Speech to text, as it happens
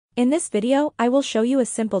In this video, I will show you a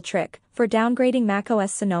simple trick for downgrading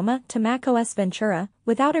macOS Sonoma to macOS Ventura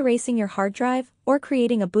without erasing your hard drive or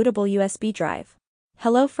creating a bootable USB drive.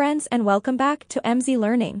 Hello friends and welcome back to MZ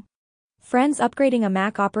Learning. Friends, upgrading a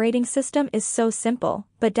Mac operating system is so simple,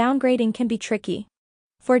 but downgrading can be tricky.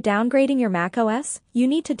 For downgrading your macOS, you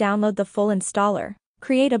need to download the full installer,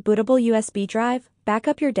 create a bootable USB drive, back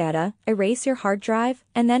up your data, erase your hard drive,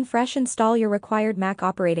 and then fresh install your required Mac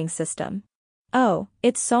operating system. Oh,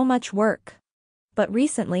 it's so much work. But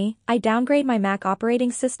recently, I downgrade my Mac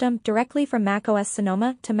operating system directly from macOS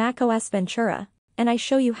Sonoma to macOS Ventura, and I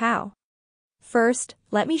show you how. First,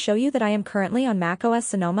 let me show you that I am currently on macOS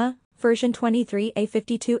Sonoma, version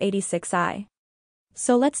 23A5286i.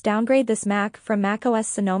 So let's downgrade this Mac from macOS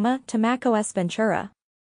Sonoma to macOS Ventura.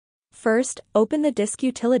 First, open the Disk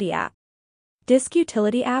Utility app. Disk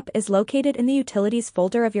Utility app is located in the Utilities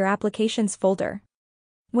folder of your Applications folder.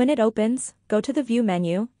 When it opens, go to the View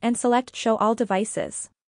menu and select Show All Devices.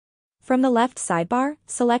 From the left sidebar,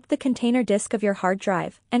 select the container disk of your hard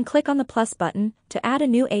drive and click on the plus button to add a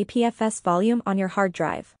new APFS volume on your hard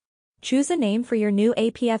drive. Choose a name for your new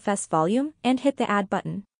APFS volume and hit the Add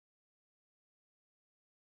button.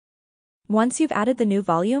 Once you've added the new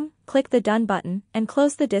volume, click the Done button and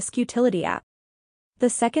close the Disk Utility app. The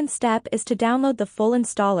second step is to download the full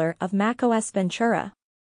installer of macOS Ventura.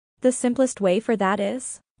 The simplest way for that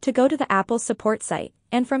is to go to the Apple support site,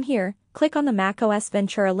 and from here, click on the macOS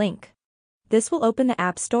Ventura link. This will open the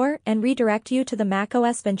App Store and redirect you to the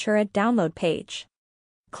macOS Ventura download page.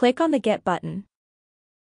 Click on the Get button.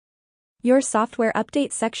 Your software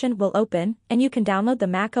update section will open, and you can download the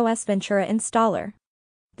macOS Ventura installer.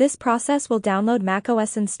 This process will download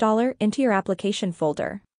macOS installer into your application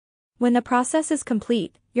folder. When the process is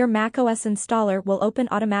complete, your macOS installer will open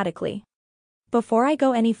automatically. Before I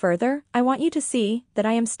go any further, I want you to see that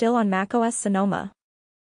I am still on macOS Sonoma.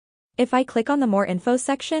 If I click on the More Info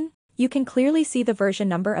section, you can clearly see the version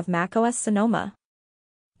number of macOS Sonoma.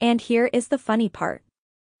 And here is the funny part.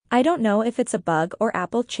 I don't know if it's a bug or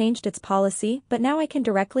Apple changed its policy, but now I can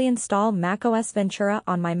directly install macOS Ventura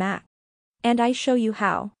on my Mac. And I show you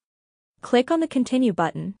how. Click on the Continue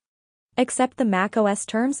button. Accept the macOS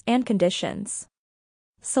terms and conditions.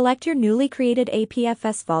 Select your newly created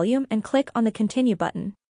APFS volume and click on the Continue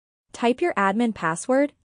button. Type your admin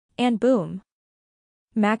password, and boom!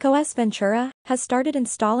 macOS Ventura has started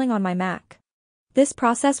installing on my Mac. This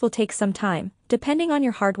process will take some time, depending on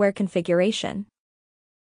your hardware configuration.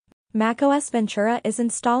 macOS Ventura is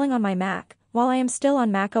installing on my Mac, while I am still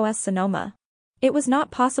on macOS Sonoma. It was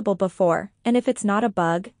not possible before, and if it's not a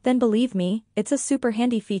bug, then believe me, it's a super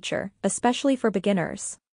handy feature, especially for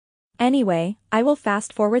beginners. Anyway, I will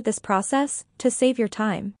fast forward this process to save your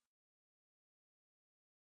time.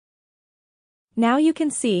 Now you can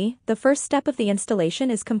see, the first step of the installation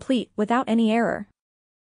is complete without any error.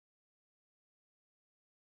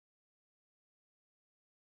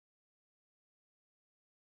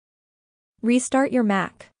 Restart your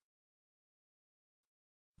Mac.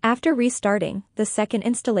 After restarting, the second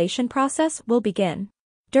installation process will begin.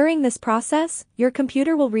 During this process, your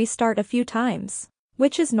computer will restart a few times,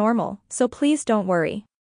 which is normal, so please don't worry.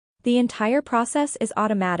 The entire process is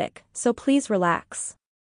automatic, so please relax.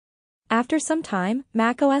 After some time,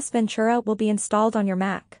 macOS Ventura will be installed on your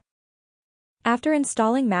Mac. After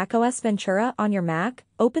installing macOS Ventura on your Mac,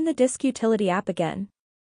 open the Disk Utility app again.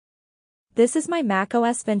 This is my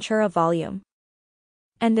macOS Ventura volume.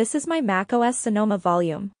 And this is my macOS Sonoma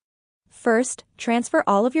volume. First, transfer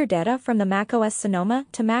all of your data from the macOS Sonoma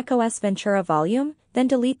to macOS Ventura volume, then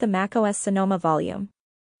delete the macOS Sonoma volume.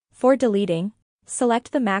 For deleting,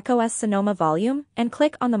 select the macOS Sonoma volume and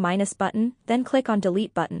click on the minus button, then click on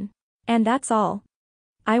Delete button. And that's all.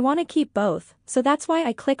 I want to keep both, so that's why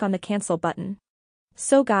I click on the Cancel button.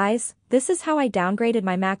 So guys, this is how I downgraded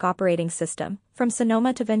my Mac operating system from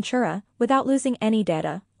Sonoma to Ventura without losing any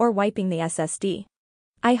data or wiping the SSD.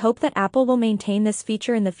 I hope that Apple will maintain this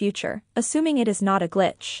feature in the future, assuming it is not a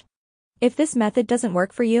glitch. If this method doesn't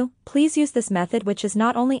work for you, please use this method, which is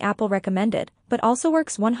not only Apple recommended, but also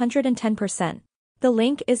works 110%. The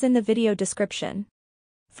link is in the video description.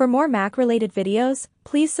 For more Mac-related videos,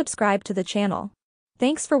 please subscribe to the channel.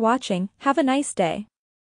 Thanks for watching, have a nice day.